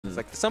It's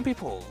like some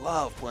people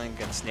love playing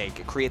against Snake.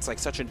 It creates like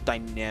such a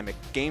dynamic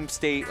game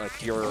state.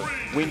 Like your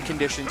win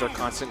conditions are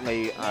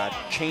constantly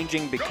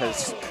changing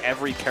because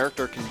every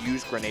character can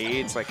use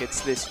grenades. Like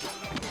it's this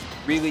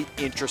really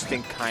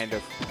interesting kind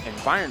of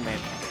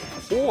environment.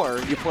 Or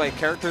you play a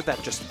character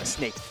that just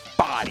Snake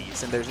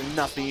bodies and there's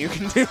nothing you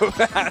can do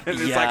about it.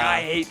 It's like,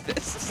 I hate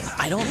this.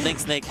 I don't think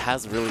Snake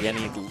has really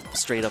any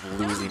straight up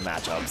losing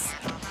matchups.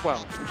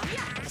 Well,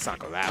 let's not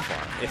go that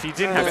far. If he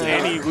didn't have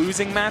any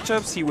losing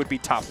matchups, he would be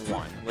top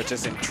 1, which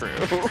isn't true.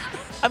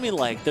 I mean,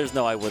 like, there's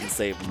no, I wouldn't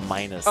say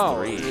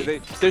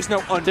 -3. There's no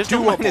undoable. There's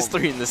no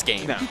 -3 in this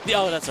game. No.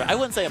 Oh, that's right. I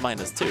wouldn't say a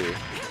 -2.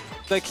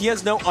 Like, he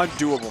has no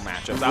undoable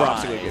matchups.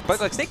 Absolutely.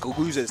 But, like, Snake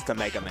loses to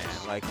Mega Man.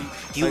 Like,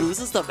 he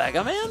loses to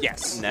Mega Man?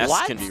 Yes. Ness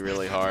can be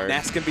really hard.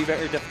 Ness can be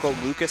very difficult.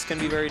 Lucas can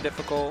be very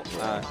difficult.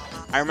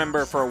 I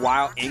remember for a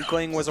while,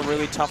 Inkling was a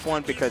really tough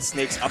one because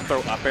Snake's up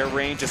throw up air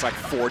range is like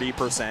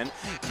 40%.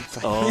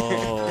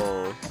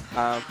 Oh.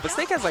 But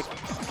Snake has, like,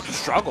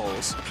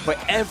 struggles, but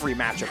every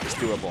matchup is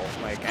doable.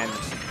 Like, and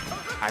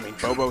I mean,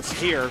 Bobo's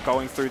here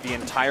going through the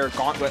entire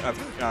gauntlet of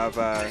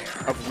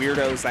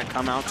weirdos that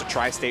come out to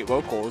Tri-State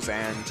Locals,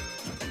 and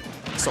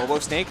Solo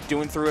Snake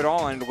doing through it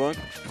all and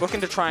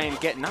looking to try and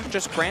get not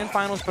just grand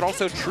finals, but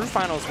also true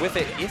finals with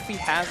it if he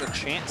has a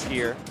chance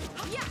here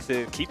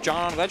to keep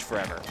John on ledge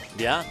forever.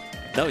 Yeah.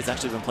 No, he's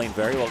actually been playing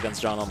very well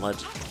against John on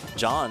ledge.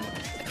 John,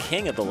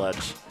 king of the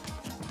ledge.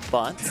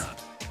 But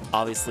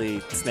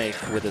obviously Snake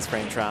with his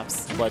frame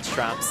traps, ledge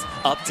traps,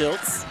 up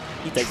tilts,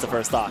 he takes the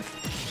first stock.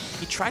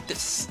 He tried to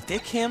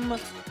stick him,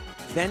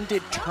 then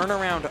did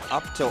turnaround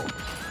up tilt,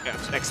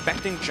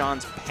 expecting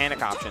John's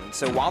panic option.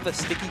 So while the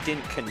sticky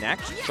didn't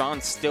connect,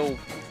 John still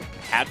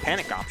had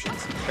panic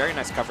options. Very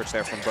nice coverage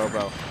there from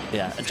Bobo.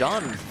 Yeah, and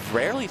John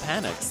rarely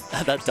panics.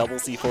 That double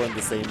C4 in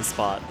the same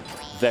spot.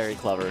 Very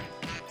clever.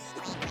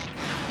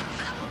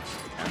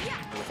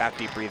 Without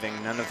deep breathing,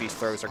 none of these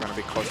throws are going to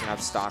be closing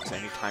out stocks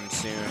anytime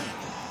soon.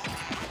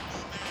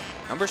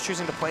 Numbers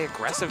choosing to play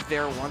aggressive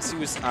there once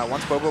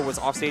Bobo was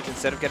off stage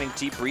instead of getting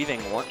deep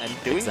breathing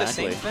and doing the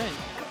same thing.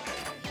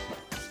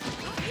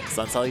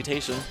 Sun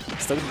Salutation,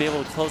 still gonna be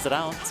able to close it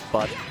out,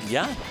 but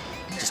yeah,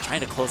 just trying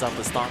to close out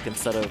the stock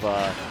instead of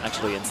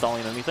actually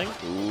installing anything.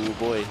 Ooh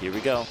boy, here we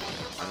go.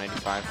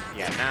 195.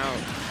 Yeah, now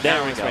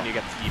is when you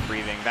get the deep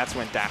breathing. That's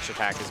when dash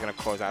attack is going to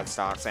close out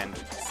stocks, and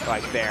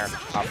like there,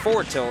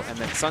 forward tilt, and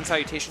then Sun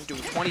Salutation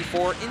doing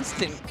 24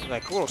 instant,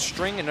 like little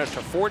string into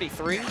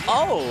 43.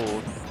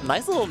 Oh,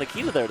 nice little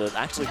Nikita there to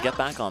actually get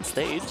back on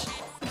stage.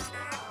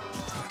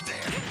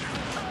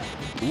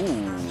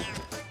 Ooh,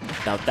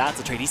 now that's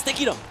a trade. He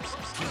stickied him.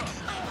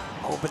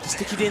 Oh, but the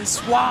sticky didn't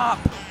swap.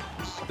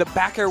 The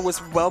back air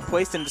was well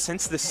placed, and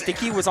since the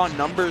sticky was on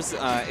Numbers,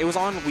 it was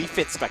on Wii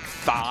Fit's like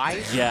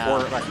thigh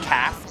or like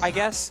calf, I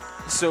guess.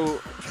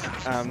 So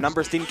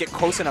Numbers didn't get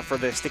close enough for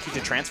the sticky to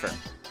transfer.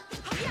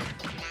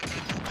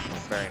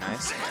 Very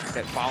nice.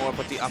 That follow up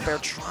with the up air,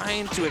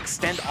 trying to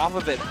extend off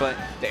of it, but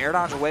the air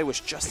dodge away was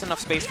just enough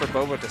space for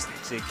Bobo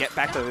to get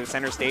back to the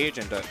center stage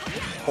and to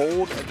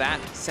hold that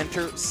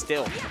center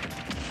still.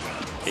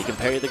 You can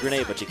parry the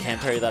grenade, but you can't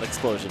parry that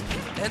explosion.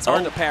 It's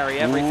hard to parry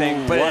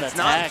everything, but it's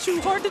not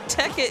too hard to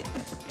tech it.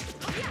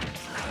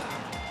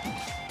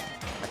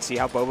 Let's see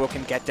how Bobo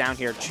can get down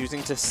here,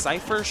 choosing to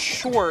cipher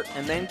short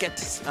and then get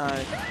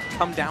to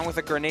come down with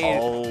a grenade.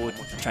 Oh,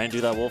 trying to do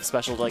that wolf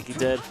special like he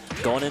did.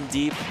 Going in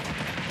deep.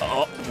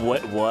 Oh,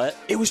 what?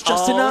 It was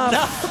just enough.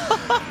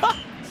 No.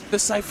 The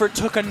cipher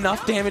took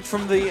enough damage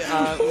from the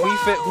Wii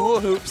Fit hula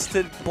hoops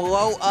to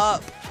blow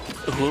up.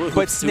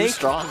 But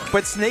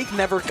Snake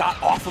never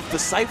got off of the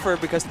cipher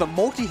because the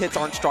multi-hits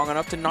aren't strong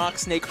enough to knock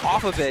Snake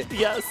off of it.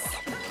 Yes.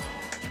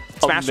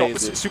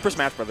 Super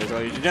Smash Brothers,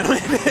 ladies and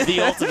gentlemen. The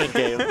ultimate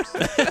game.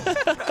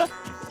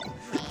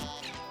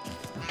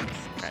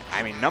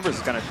 I mean, Numbers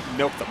is going to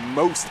milk the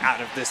most out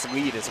of this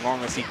lead as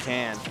long as he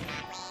can.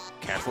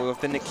 Careful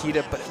with the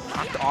Nikita, but it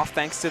knocked off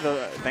thanks to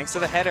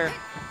the header.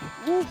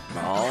 Woo.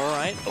 All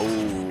right.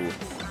 Oh.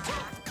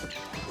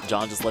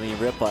 John just letting him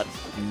rip, but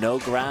no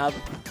grab.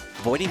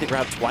 Avoiding the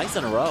grab twice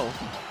in a row.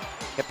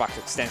 Hitbox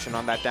extension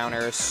on that down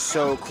air is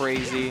so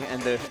crazy, and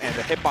the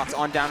hitbox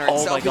on down air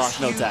itself my gosh,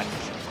 is no huge. tech.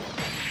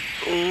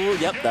 Ooh,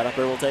 yep, that up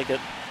air will take it.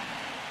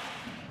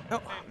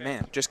 Oh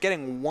man, just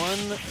getting one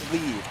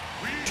lead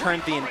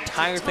turned the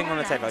entire thing on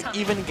its head. Like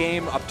even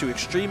game up to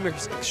extreme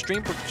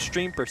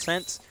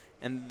percents,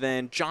 and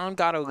then John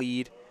got a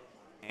lead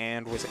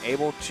and was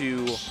able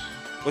to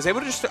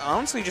just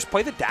honestly just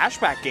play the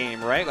dashback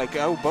game, right? Like,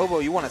 oh,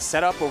 Bobo, you want to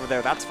set up over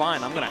there? That's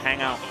fine. I'm gonna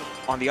hang out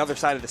on the other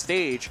side of the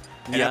stage.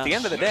 And at the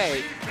end of the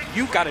day,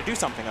 you've got to do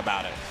something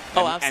about it.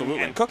 Oh,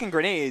 absolutely. And cooking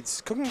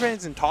grenades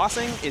and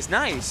tossing is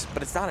nice,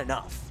 but it's not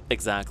enough.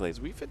 Exactly. Is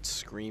Wii Fit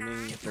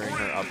screaming during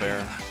her up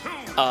air?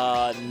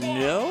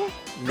 No.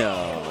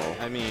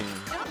 I mean,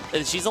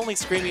 she's only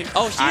screaming.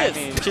 Oh,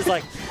 she's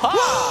like,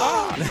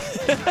 ha!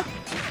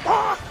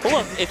 Well,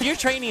 look, if you're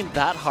training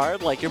that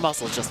hard, like your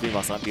muscles must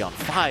be on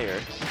fire.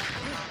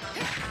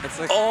 It's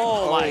like,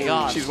 oh my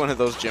gosh. She's one of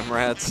those gym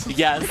rats.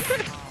 Yes.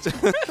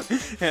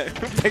 Yeah,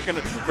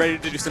 ready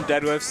to do some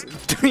deadlifts.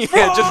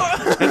 Yeah,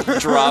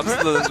 Just drops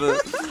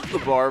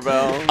the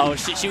barbell. Oh,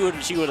 she would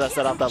have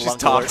set up that She's lung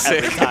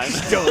toxic. every time.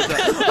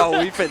 oh,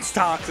 Weepin's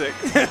toxic.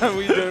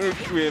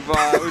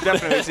 We've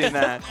definitely seen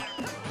that.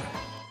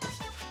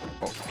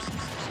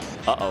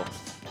 Uh-oh.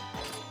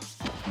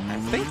 I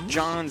think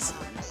John's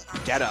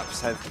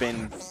get-ups have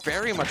been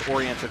very much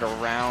oriented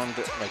around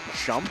like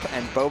jump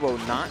and Bobo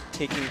not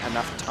taking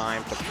enough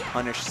time to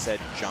punish said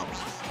jump.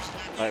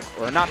 Like,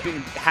 or not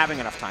having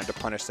enough time to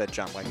punish said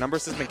jump. Like,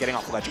 Numbers has been getting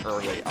off ledge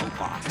early a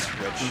lot,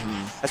 which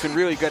has been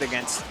really good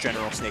against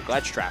general Snake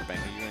ledge trapping.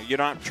 You're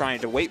not trying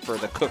to wait for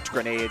the cooked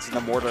grenades and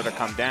the mortar to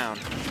come down.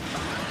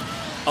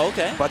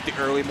 Okay. But the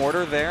early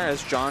mortar there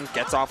as John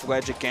gets off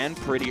ledge again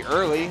pretty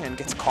early and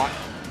gets caught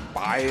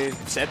by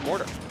said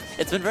mortar.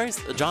 It's been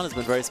John has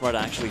been very smart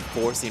at actually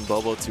forcing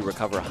Bobo to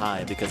recover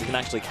high because he can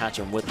actually catch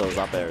him with those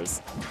up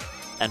airs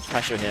and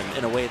pressure him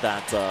in a way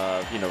that,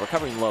 you know,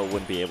 recovering low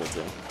wouldn't be able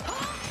to.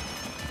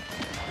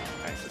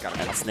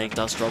 And Snake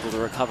does struggle to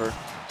recover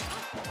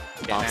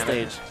off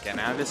stage. Getting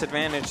out of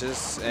disadvantage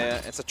is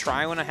it's a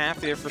try and a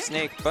half here for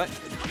Snake, but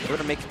able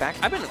to make it back.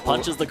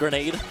 Punches the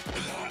grenade.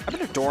 I've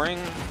been adoring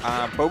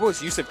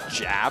Bobo's use of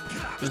jab,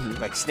 just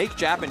like Snake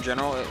jab in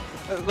general.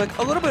 Like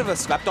a little bit of a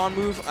slept-on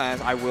move,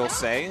 I will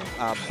say,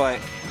 but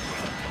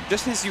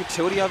just his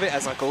utility of it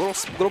as like a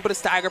little bit of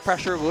stagger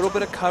pressure, a little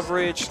bit of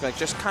coverage, like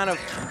just kind of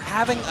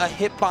having a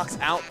hitbox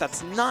out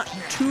that's not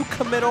too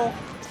committal,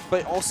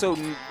 but also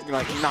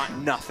like not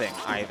nothing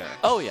either.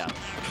 Oh yeah.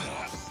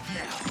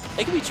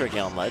 It can be tricky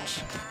on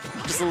ledge.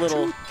 Just a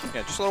little.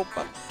 Yeah, just a little.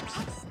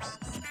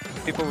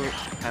 People,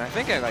 and I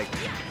think at like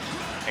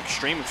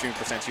extreme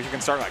percents, you can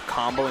start like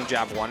comboing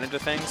jab one into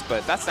things,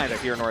 but that's neither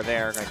here nor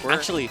there. Like we're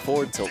actually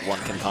forward tilt one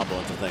can combo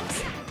into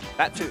things.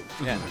 That too.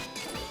 Yeah.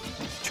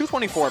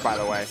 224, by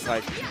the way.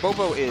 Like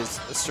Bobo is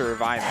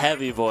surviving.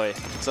 Heavy boy.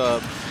 It's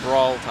a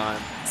brawl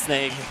time.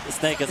 Snake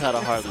has had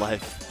a hard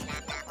life.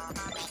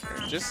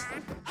 Just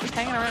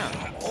hanging around.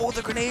 Oh,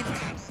 the grenade.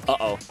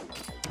 Uh-oh.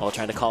 Well,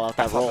 trying to call out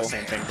that roll. The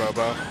same thing,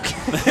 Bobo.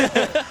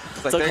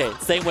 It's okay.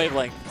 Same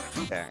wavelength.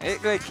 Yeah,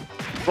 like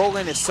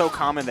roll-in is so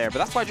common there, but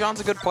that's why John's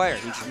a good player.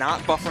 He's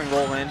not buffering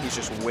roll-in. He's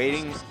just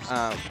waiting,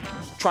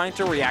 trying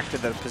to react to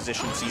the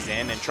positions he's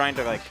in and trying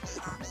to like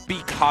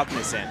be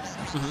cognizant.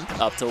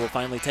 Up till we'll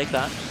finally take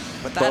that.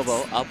 But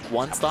Bobo up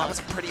one stop. That was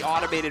a pretty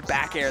automated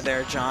back air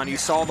there, John. You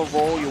saw the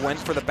roll, you went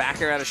for the back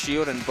air out of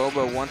shield, and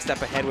Bobo one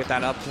step ahead with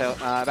that up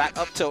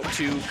tilt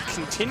to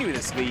continue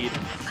this lead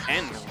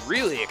and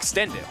really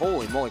extend it.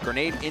 Holy moly,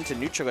 grenade into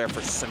neutral air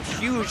for some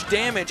huge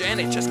damage, and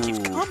it just keeps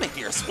coming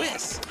here,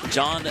 Swiss.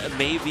 John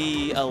may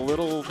be a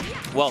little,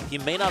 well, he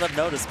may not have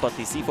noticed, but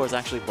the C4 is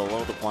actually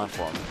below the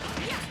platform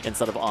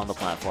instead of on the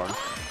platform.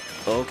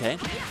 Okay.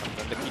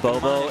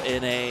 Bobo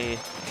in a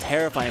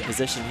terrifying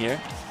position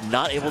here.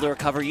 Not able to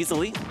recover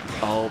easily.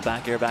 Oh,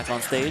 back air back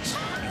on stage.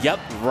 Yep,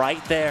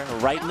 right there,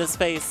 right in his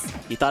face.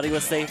 He thought he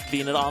was safe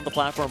being on the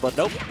platform, but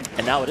nope.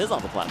 And now it is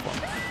on the platform.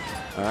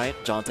 All right,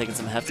 John taking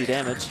some hefty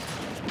damage.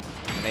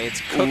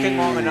 It's cooking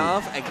long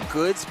enough. A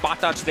good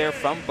spot dodge there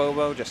from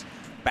Bobo, just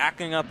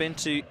backing up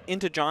into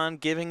John,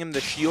 giving him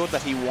the shield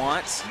that he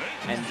wants,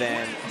 and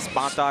then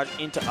spot dodge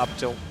into up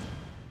tilt.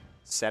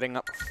 Setting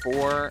up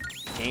for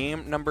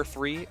game number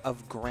 3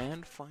 of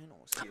Grand Finals.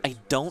 I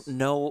don't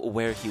know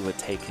where he would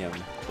take him.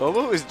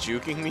 Bobo is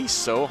juking me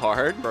so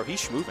hard. Bro,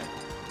 he's schmoovin'.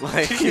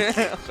 Like,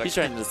 he's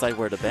trying to decide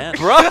where to ban.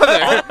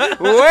 Brother,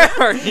 where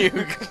are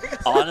you?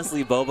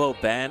 Honestly, Bobo,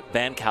 ban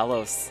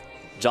Kalos.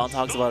 John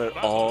talks about it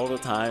all the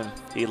time.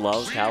 He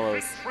loves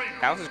Kalos.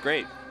 Kalos is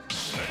great.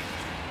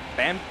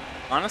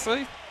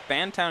 Honestly,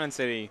 ban Town and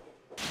City,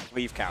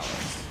 leave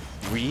Kalos.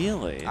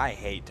 Really? I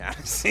hate Town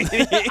and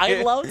City.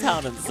 I love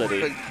Town and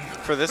City.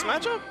 For this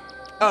matchup?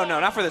 Oh,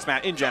 no, not for this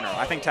match. In general,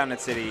 I think Town and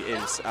City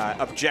is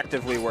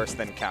objectively worse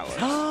than Kalos.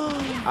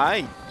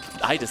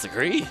 I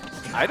disagree.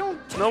 I don't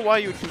know why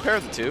you would compare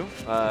the two,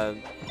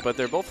 but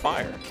they're both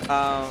fire.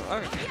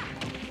 Okay.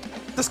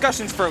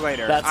 Discussions for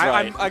later. That's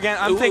right.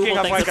 I'm thinking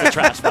of like a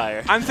trash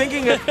fire. I'm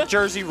thinking of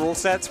Jersey rule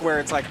sets where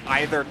it's like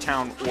either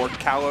Town or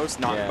Kalos,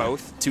 not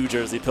both. 2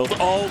 Jersey pills.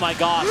 Oh my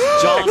gosh,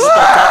 John with the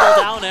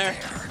double down air.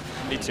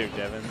 Me too,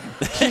 Devin.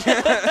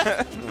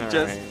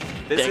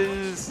 This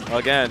is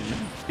again.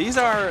 These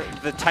are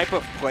the type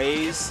of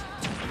plays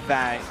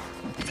that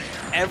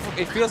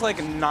it feels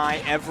like not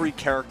every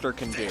character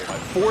can do.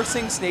 Like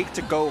forcing Snake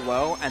to go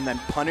low and then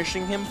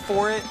punishing him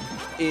for it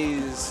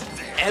is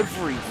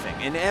everything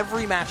in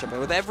every matchup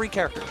with every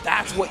character.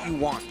 That's what you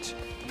want.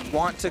 You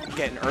want to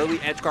get an early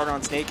edge guard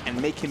on Snake and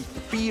make him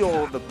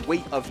feel the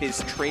weight of his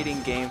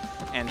trading game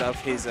and of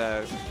his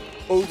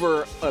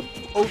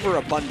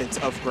overabundance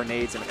of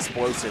grenades and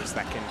explosives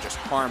that can just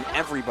harm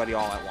everybody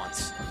all at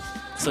once.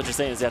 So what you're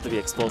saying is you have to be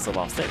explosive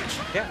off stage.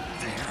 Yeah.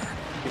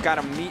 You've got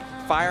to meet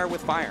fire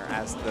with fire,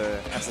 as the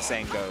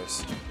saying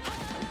goes.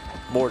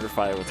 Mortar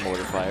fire with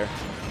mortar fire.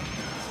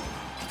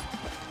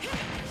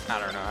 I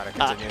don't know how to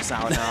continue a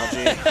sound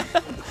analogy.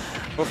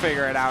 We'll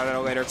figure it out at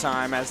a later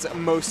time, as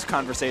most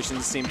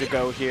conversations seem to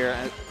go here.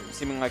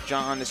 seeming like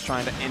John is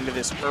trying to end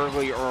this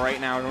early or right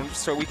now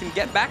so we can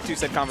get back to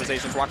said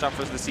conversations. Watch out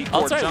for the C4,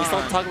 Oh, sorry, John. we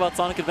still talk about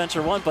Sonic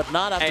Adventure 1, but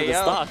not after the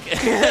stock.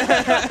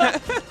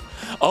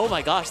 Oh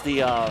my gosh,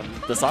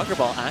 the soccer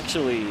ball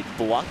actually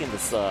blocking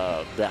this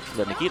the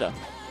Nikita.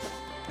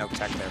 No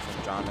tech there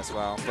from John as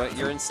well. But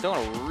you're still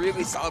in a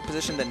really solid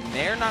position. The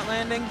Nair not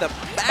landing. The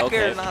back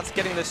air not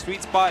getting the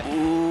sweet spot.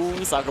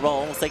 Ooh, soccer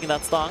ball almost taking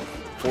that stock.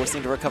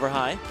 Forcing to recover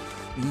high.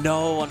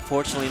 No,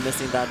 unfortunately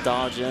missing that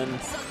dodge in.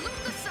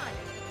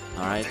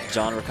 All right,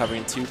 John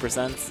recovering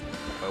 2%.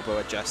 Bobo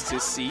adjusts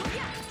his seat,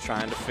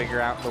 trying to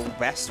figure out the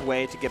best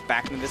way to get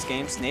back into this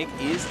game. Snake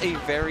is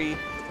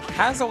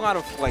has a lot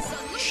of like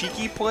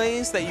cheeky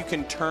plays that you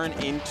can turn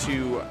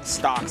into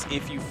stocks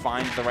if you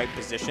find the right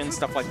position.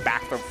 Stuff like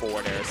back throw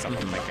forward air, stuff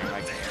I'm thinking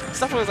like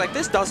stuff where it's like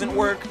this doesn't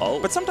work,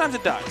 but sometimes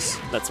it does.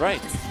 That's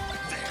right.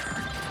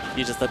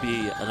 You just have to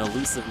be an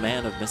elusive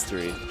man of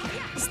mystery.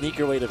 Sneak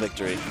your way to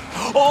victory.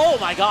 Oh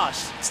my gosh!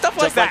 Stuff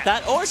like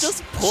that. Or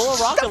just pull a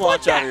rocket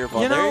launch out of your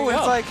ball. You know, there you it's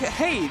go. like,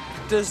 hey,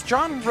 does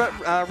John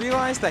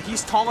realize that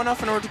he's tall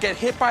enough in order to get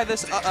hit by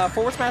this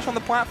forward smash on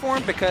the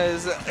platform?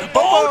 Because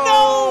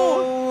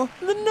oh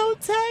no! The no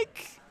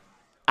tech.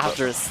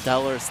 After a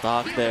stellar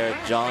stock there,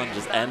 John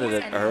just ended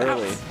it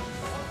early.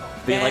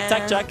 Being like,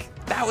 tech check.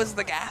 That was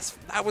the gas.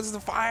 That was the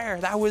fire.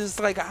 That was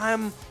like,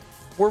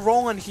 we're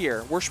rolling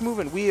here. We're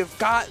schmoving. We have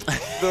got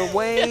the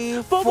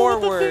way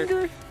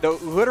forward. The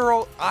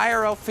literal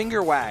IRL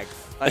finger wag.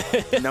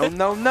 Like, no,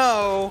 no,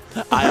 no.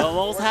 I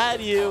almost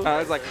had you. I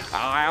was like,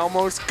 I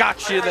almost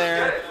got you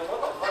there.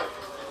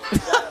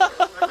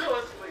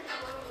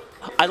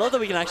 I love that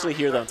we can actually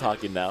hear them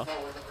talking now.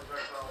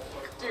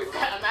 Dude,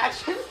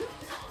 imagine. It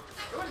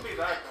wouldn't be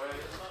that good.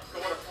 Go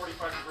at a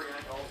 45-degree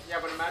angle. Yeah,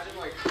 but imagine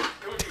like.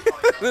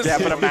 Yeah,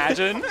 but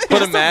imagine.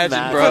 But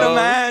imagine, bro. But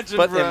imagine,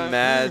 But bro.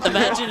 imagine.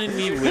 Imagine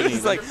me winning.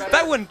 It's like,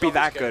 that wouldn't be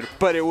that good,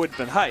 but it would have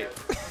been hype.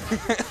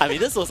 I mean,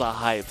 this was a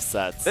hype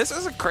set. This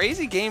is a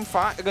crazy game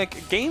 5,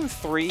 like game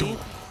 3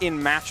 in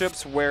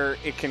matchups where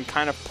it can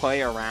kind of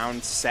play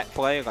around set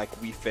play, like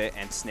Wii Fit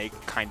and Snake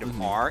kind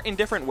of are in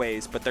different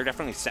ways, but they're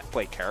definitely set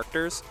play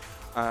characters.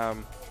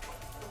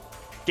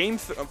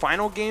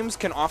 Final games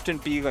can often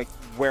be like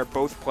where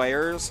both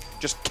players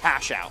just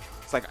cash out.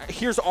 It's like,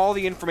 here's all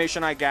the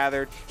information I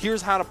gathered.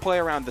 Here's how to play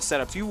around the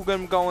setups you've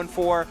been going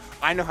for.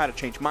 I know how to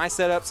change my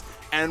setups.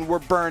 And we're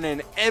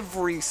burning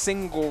every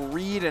single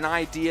read and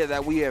idea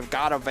that we have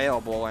got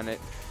available. And it,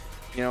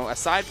 you know,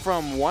 aside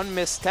from one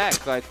missed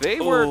tech, like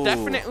they were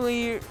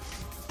definitely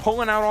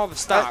pulling out all the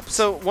stops.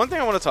 So one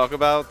thing I want to talk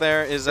about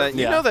there is that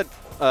you know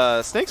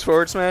that Snake's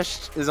forward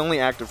smash is only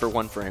active for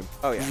 1 frame.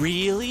 Oh yeah.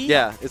 Really?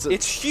 Yeah. It's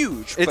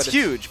huge. It's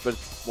huge, but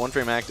it's 1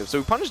 frame active. So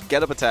we punished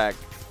get up attack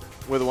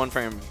with a 1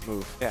 frame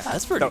move. Yeah,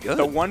 that's pretty good.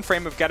 The 1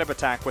 frame of get up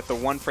attack with the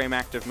 1 frame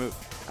active move.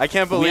 I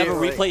can't believe we have a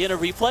replay in a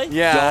replay.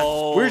 Yeah.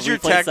 Yo, where's your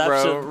tech, bro?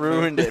 replayception.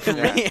 Ruined it for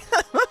me.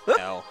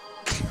 L.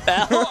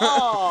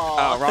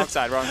 Oh, wrong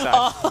side. Wrong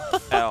side.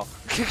 L.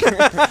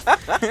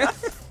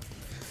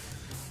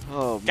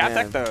 Oh man. Got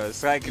tech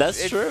those. Like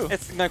that's true.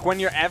 It's like when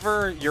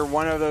you're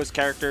one of those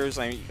characters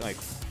like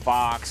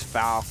Fox,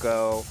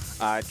 Falco,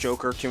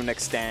 Joker to an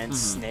extent,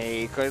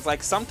 Snake. It's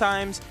like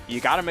sometimes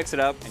you gotta mix it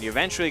up and you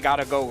eventually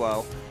gotta go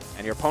low,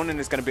 and your opponent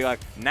is gonna be like,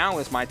 now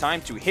is my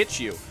time to hit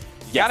you.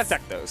 You gotta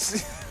tech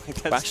those.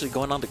 We're actually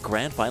going on to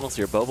grand finals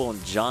here. Bobo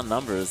and John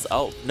numbers.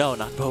 Oh no,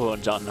 not Bobo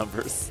and John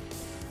numbers.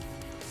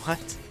 What?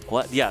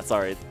 What? Yeah,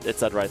 sorry, it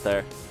said right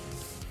there.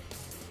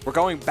 We're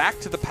going back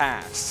to the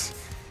past,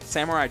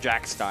 Samurai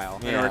Jack style,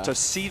 in order to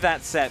see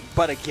that set,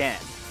 but again.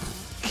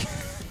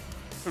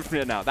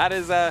 No, that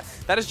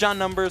is John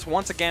Numbers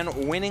once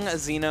again winning a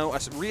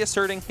Xeno,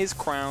 reasserting his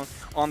crown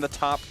on the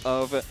top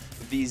of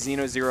the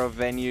Xenozero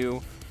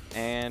venue.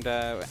 And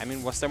I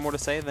mean, what's there more to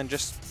say than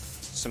just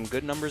some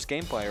good numbers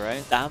gameplay,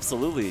 right?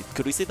 Absolutely.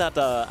 Could we see that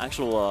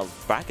actual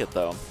bracket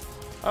though?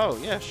 Oh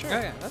yeah, sure. Oh,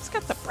 yeah, let's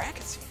get the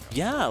brackets.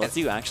 Yeah, let's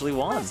see who actually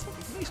won.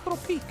 Nice little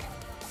peek.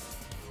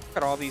 Look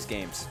at all these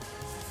games.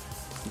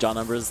 John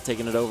Numbers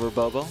taking it over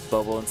Bobo.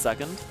 Bobo in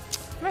second.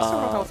 Nice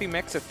little healthy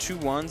mix of 2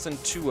 1s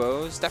and 2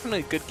 0s.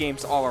 Definitely good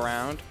games all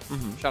around.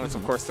 Shout outs,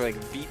 of course, to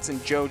like Beats and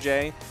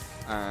Joj,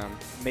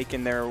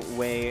 making their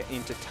way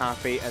into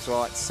top 8 as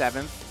well at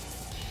 7th.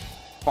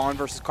 Fawn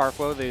versus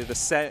Carflow, the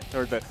set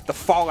or the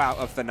fallout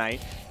of the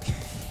night.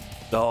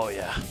 Oh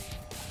yeah.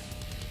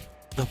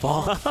 The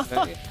ball.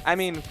 I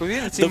mean, we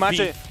didn't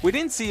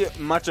see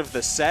much of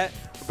the set,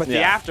 but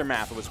the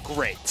aftermath was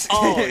great.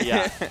 Oh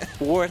yeah,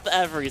 worth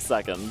every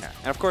second.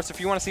 And of course, if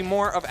you want to see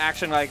more of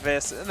action like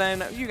this,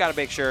 then you got to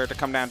make sure to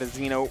come down to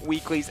Xeno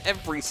Weeklies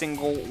every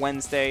single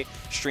Wednesday,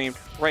 streamed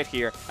right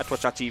here at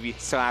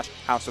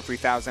twitch.tv/House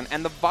of3000.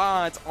 And the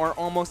VODs are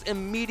almost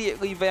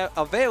immediately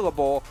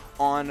available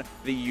on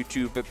the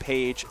YouTube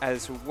page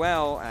as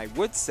well, I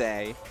would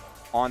say,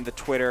 on the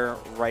Twitter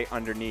right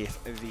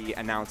underneath the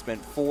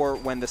announcement for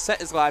when the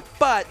set is live,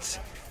 but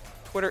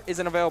Twitter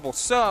isn't available.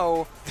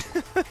 So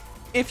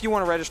if you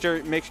want to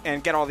register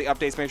and get all the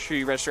updates, make sure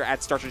you register at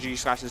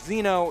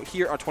StarterG/Xeno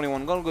here on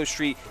 21 Ludlow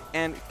Street.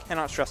 And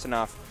cannot stress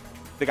enough,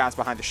 the guys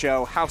behind the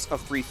show, House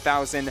of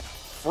 3000,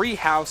 free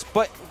house,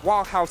 but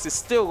while House is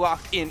still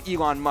locked in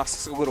Elon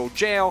Musk's little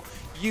jail,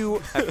 you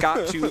have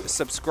got to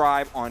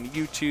subscribe on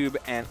YouTube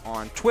and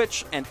on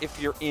Twitch, and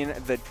if you're in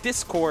the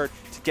Discord,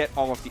 to get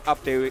all of the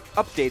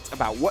updates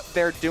about what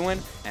they're doing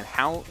and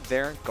how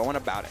they're going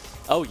about it.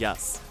 Oh,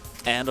 yes.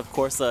 And, of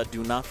course,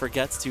 do not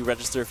forget to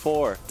register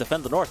for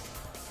Defend the North.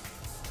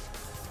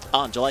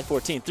 On July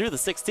 14th through the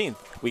 16th,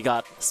 we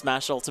got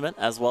Smash Ultimate,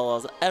 as well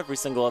as every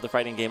single other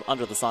fighting game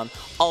under the sun,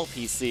 all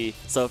PC.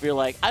 So if you're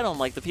like, I don't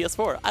like the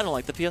PS4, I don't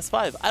like the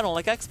PS5, I don't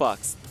like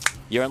Xbox,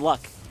 you're in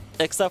luck.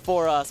 Except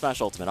for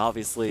Smash Ultimate,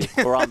 obviously.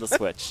 We're on the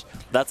Switch.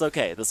 That's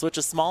okay. The Switch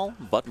is small,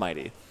 but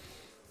mighty.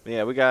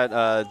 Yeah, we got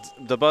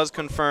the Buzz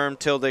confirmed,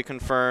 Tilde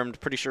confirmed.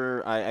 Pretty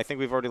sure, I think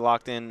we've already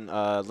locked in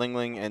Ling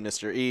Ling and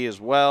Mr. E as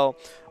well.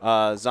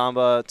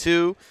 Zamba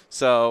too.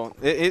 So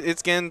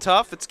it's getting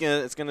tough. It's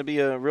gonna be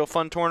a real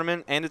fun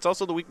tournament, and it's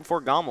also the week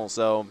before GOML.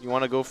 So you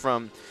want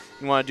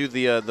to do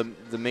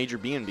the major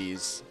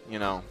B&Bs. You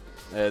know,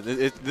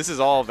 this is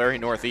all very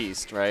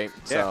northeast, right?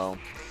 Yeah. So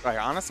like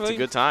honestly, it's a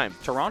good time.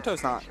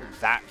 Toronto's not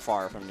that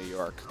far from New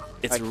York.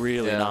 It's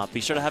really not.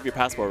 Be sure to have your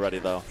passport ready,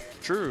 though.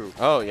 True.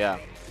 Oh yeah.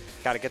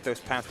 Got to get those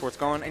passports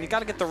going, and you got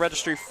to get the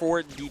registry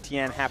for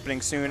DTN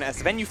happening soon, as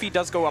the venue fee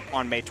does go up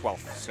on May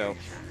 12th. So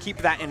keep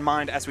that in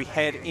mind as we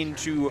head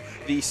into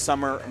the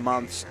summer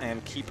months,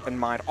 and keep in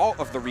mind all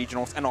of the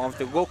regionals and all of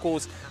the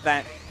locals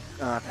that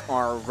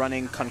are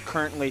running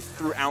concurrently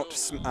throughout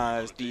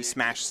the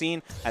Smash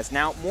scene, as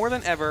now more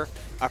than ever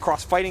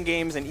across fighting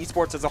games and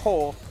esports as a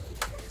whole,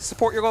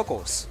 support your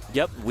locals.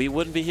 Yep, we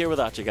wouldn't be here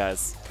without you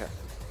guys. Okay.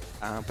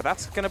 But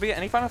that's going to be it.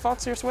 Any final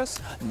thoughts here, Swiss?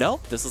 No,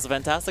 this was a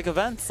fantastic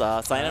event.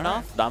 Signing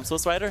off, I'm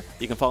SwissWriter.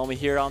 You can follow me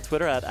here on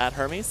Twitter at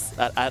Hermes,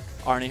 at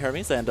Arnie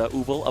Hermes, and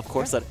Ubel, of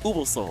course, at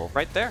UbelSoul.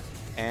 Right there.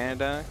 And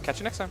catch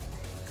you next time.